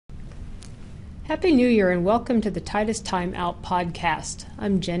Happy New Year and welcome to the Titus Timeout podcast.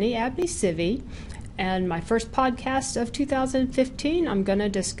 I'm Jenny Abney-Civi, and my first podcast of 2015, I'm going to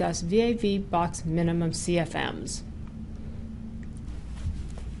discuss VAV box minimum CFMs.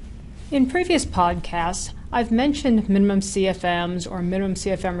 In previous podcasts, I've mentioned minimum CFMs or minimum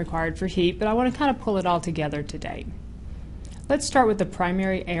CFM required for heat, but I want to kind of pull it all together today. Let's start with the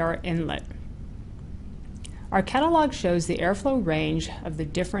primary air inlet. Our catalog shows the airflow range of the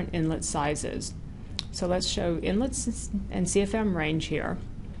different inlet sizes. So let's show inlets and CFM range here.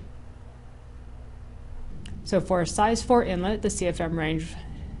 So for a size 4 inlet, the CFM range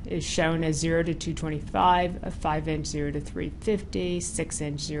is shown as 0 to 225, a 5-inch 0 to 350,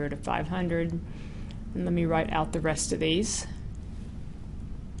 6-inch 0 to 500. And let me write out the rest of these.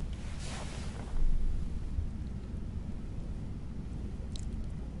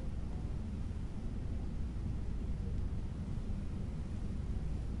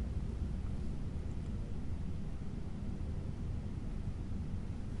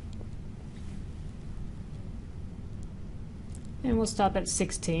 And we'll stop at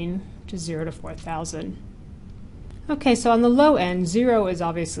 16 to 0 to 4,000. Okay, so on the low end, 0 is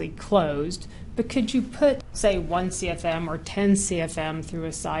obviously closed, but could you put, say, 1 CFM or 10 CFM through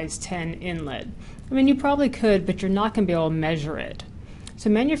a size 10 inlet? I mean, you probably could, but you're not going to be able to measure it. So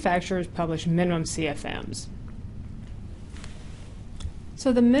manufacturers publish minimum CFMs.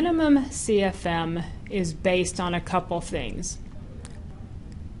 So the minimum CFM is based on a couple things.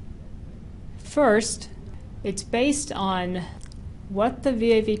 First, it's based on what the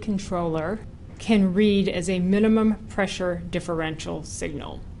VAV controller can read as a minimum pressure differential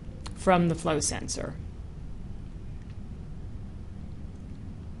signal from the flow sensor.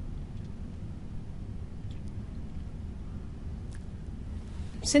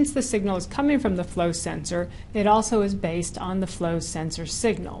 Since the signal is coming from the flow sensor, it also is based on the flow sensor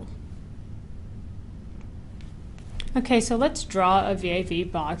signal. Okay, so let's draw a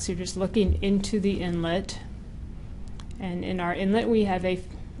VAV box. You're just looking into the inlet. And in our inlet, we have a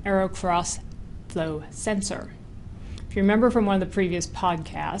arrow cross flow sensor. If you remember from one of the previous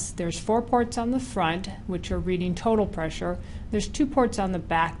podcasts, there's 4 ports on the front, which are reading total pressure. There's 2 ports on the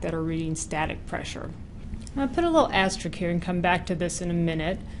back that are reading static pressure. I'll put a little asterisk here and come back to this in a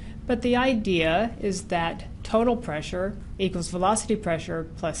minute, but the idea is that total pressure equals velocity pressure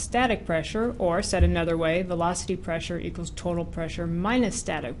plus static pressure, or said another way, velocity pressure equals total pressure minus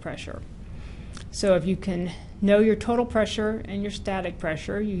static pressure. So if you can know your total pressure and your static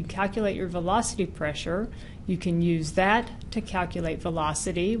pressure, you can calculate your velocity pressure. You can use that to calculate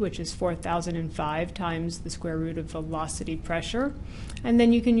velocity, which is 4,005 times the square root of velocity pressure. And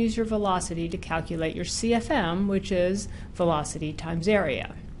then you can use your velocity to calculate your CFM, which is velocity times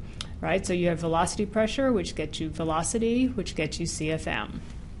area. Right? So you have velocity pressure, which gets you velocity, which gets you CFM.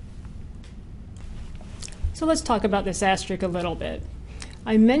 So let's talk about this asterisk a little bit.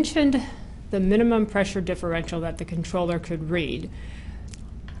 I mentioned the minimum pressure differential that the controller could read.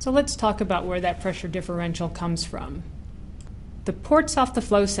 So let's talk about where that pressure differential comes from. The ports off the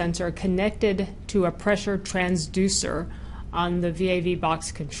flow sensor are connected to a pressure transducer on the VAV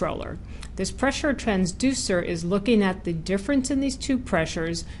box controller. This pressure transducer is looking at the difference in these 2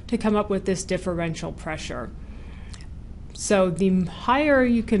 pressures to come up with this differential pressure. So the higher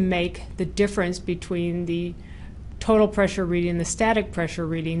you can make the difference between the total pressure reading and the static pressure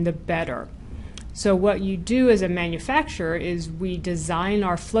reading, the better. So what you do as a manufacturer is we design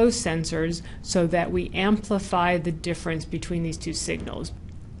our flow sensors so that we amplify the difference between these 2 signals.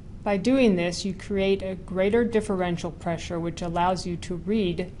 By doing this, you create a greater differential pressure, which allows you to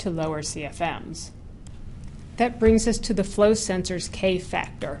read to lower CFMs. That brings us to the flow sensor's K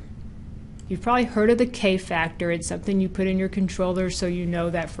factor. You've probably heard of the K factor. It's something you put in your controller so you know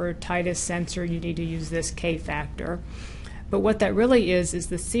that for a Titus sensor you need to use this K factor. But what that really is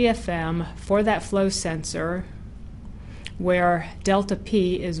the CFM for that flow sensor where delta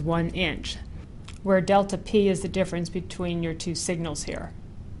P is 1 inch, where delta P is the difference between your 2 signals here.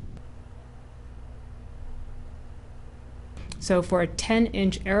 So for a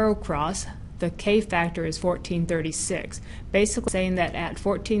 10-inch arrow cross, the K factor is 1436, basically saying that at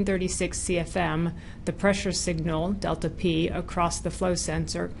 1436 CFM, the pressure signal, delta P, across the flow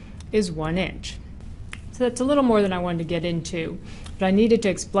sensor is 1 inch. So that's a little more than I wanted to get into, but I needed to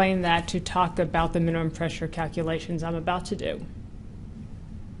explain that to talk about the minimum pressure calculations I'm about to do.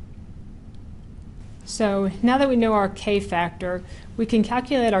 So now that we know our K factor, we can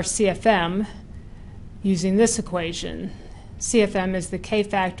calculate our CFM using this equation. CFM is the K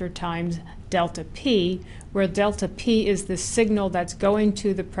factor times delta P, where delta P is the signal that's going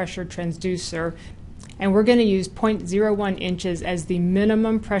to the pressure transducer and we're going to use 0.01 inches as the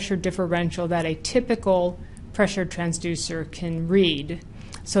minimum pressure differential that a typical pressure transducer can read.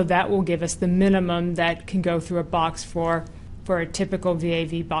 So that will give us the minimum that can go through a box for a typical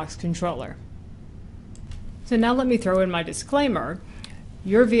VAV box controller. So now let me throw in my disclaimer.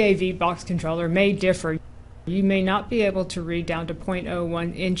 Your VAV box controller may differ. You may not be able to read down to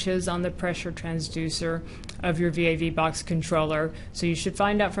 0.01 inches on the pressure transducer of your VAV box controller, so you should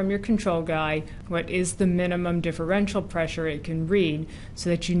find out from your control guy what is the minimum differential pressure it can read so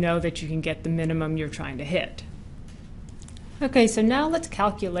that you know that you can get the minimum you're trying to hit. Okay, so now let's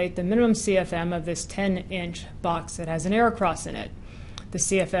calculate the minimum CFM of this 10-inch box that has an air cross in it. The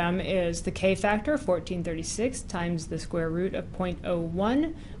CFM is the K factor, 1436, times the square root of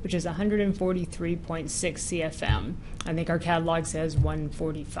 0.01, which is 143.6 CFM. I think our catalog says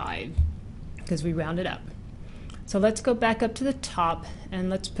 145 because we round it up. So let's go back up to the top and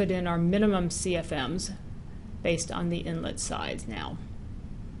let's put in our minimum CFMs based on the inlet size now.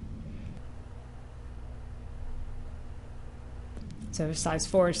 So size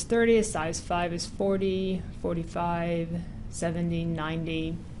 4 is 30, size 5 is 40, 45, 70,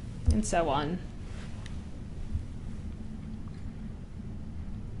 90, and so on.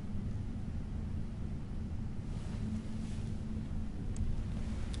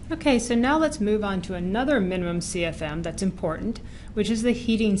 Okay, so now let's move on to another minimum CFM that's important, which is the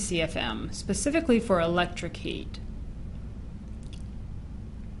heating CFM, specifically for electric heat.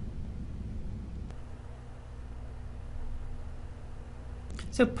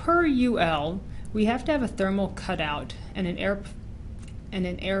 So per UL, we have to have a thermal cutout and an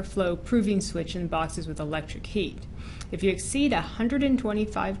airflow proving switch in boxes with electric heat. If you exceed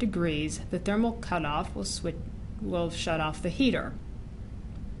 125 degrees, the thermal cutoff will shut off the heater.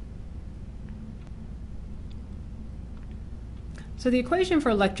 So the equation for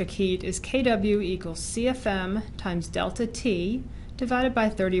electric heat is kW equals CFM times delta T divided by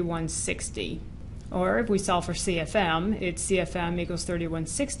 3160. Or if we solve for CFM, it's CFM equals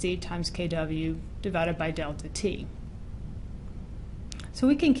 3160 times kW divided by delta T. So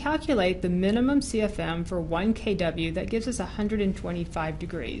we can calculate the minimum CFM for 1 kW. That gives us 125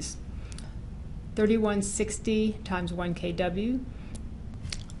 degrees. 3160 times 1 kW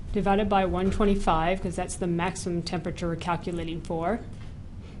divided by 125, because that's the maximum temperature we're calculating for,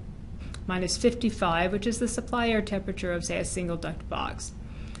 minus 55, which is the supply air temperature of, say, a single duct box.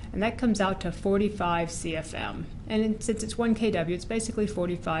 And that comes out to 45 CFM. And since it's 1 kW, it's basically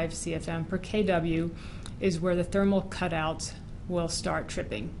 45 CFM per kW is where the thermal cutouts will start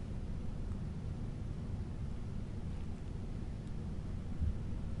tripping.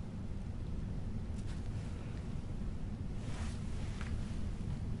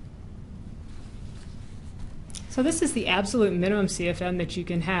 So this is the absolute minimum CFM that you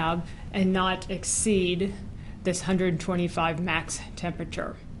can have and not exceed this 125 max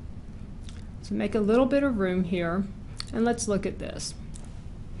temperature. So make a little bit of room here, and let's look at this.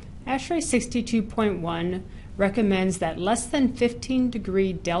 ASHRAE 62.1 recommends that less than 15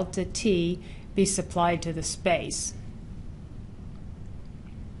 degree delta T be supplied to the space.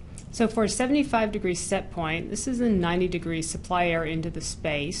 So for a 75 degree set point, this is a 90 degree supply air into the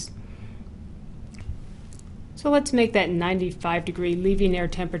space. So let's make that 95 degree leaving air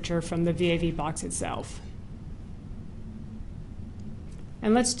temperature from the VAV box itself.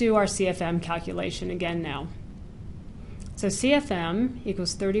 And let's do our CFM calculation again now. So CFM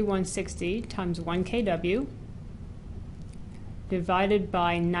equals 3160 times 1 kW divided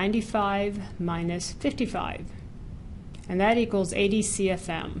by 95 minus 55. And that equals 80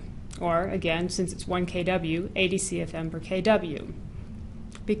 CFM, or again, since it's 1 kW, 80 CFM per kW.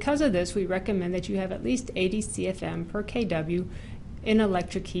 Because of this, we recommend that you have at least 80 CFM per kW in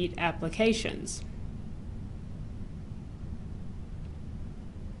electric heat applications.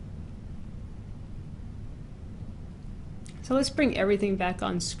 So let's bring everything back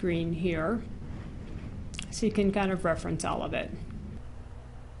on screen here so you can kind of reference all of it.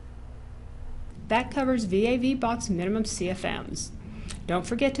 That covers VAV box minimum CFMs. Don't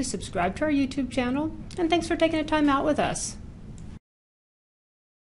forget to subscribe to our YouTube channel, and thanks for taking the time out with us.